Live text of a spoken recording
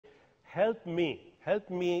help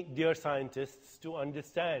me, dear scientists, to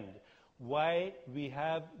understand why we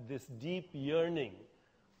have this deep yearning.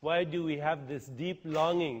 Why do we have this deep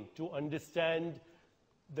longing to understand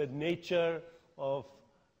the nature of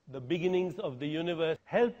the beginnings of the universe?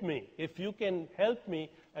 Help me. If you can help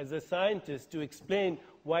me as a scientist to explain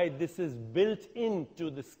why this is built into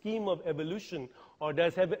the scheme of evolution, or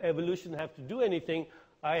does evolution have to do anything,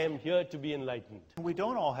 I am here to be enlightened. We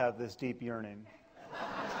don't all have this deep yearning.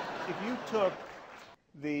 If you took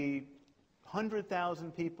the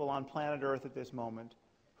 100,000 people on planet Earth at this moment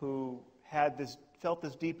who felt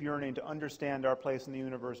this deep yearning to understand our place in the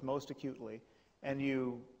universe most acutely, and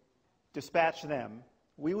you dispatch them,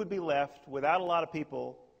 we would be left without a lot of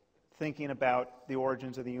people thinking about the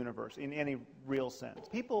origins of the universe in any real sense.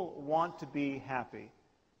 People want to be happy.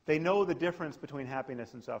 They know the difference between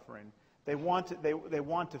happiness and suffering. They want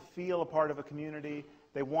to feel a part of a community.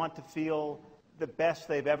 They want to feel the best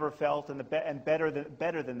they've ever felt and better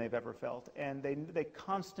than they've ever felt. And they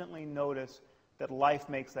constantly notice that life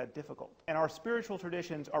makes that difficult. And our spiritual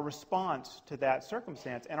traditions are a response to that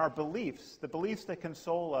circumstance, and our beliefs, the beliefs that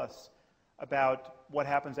console us about what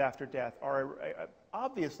happens after death, are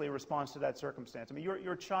obviously a response to that circumstance. I mean,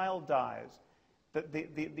 your child dies.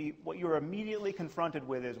 What you're immediately confronted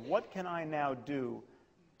with is, what can I now do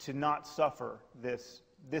to not suffer this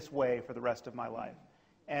way for the rest of my life?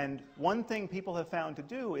 And one thing people have found to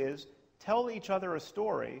do is tell each other a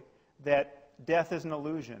story that death is an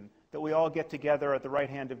illusion, that we all get together at the right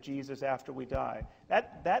hand of Jesus after we die.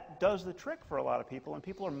 That does the trick for a lot of people, and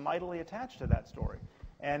people are mightily attached to that story.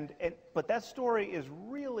 But that story is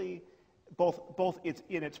really, both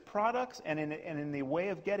in its products and in the way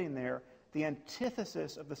of getting there, the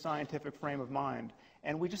antithesis of the scientific frame of mind.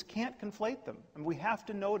 And we just can't conflate them. And we have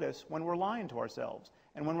to notice when we're lying to ourselves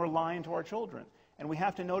and when we're lying to our children. And we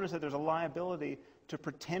have to notice that there's a liability to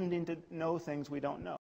pretending to know things we don't know.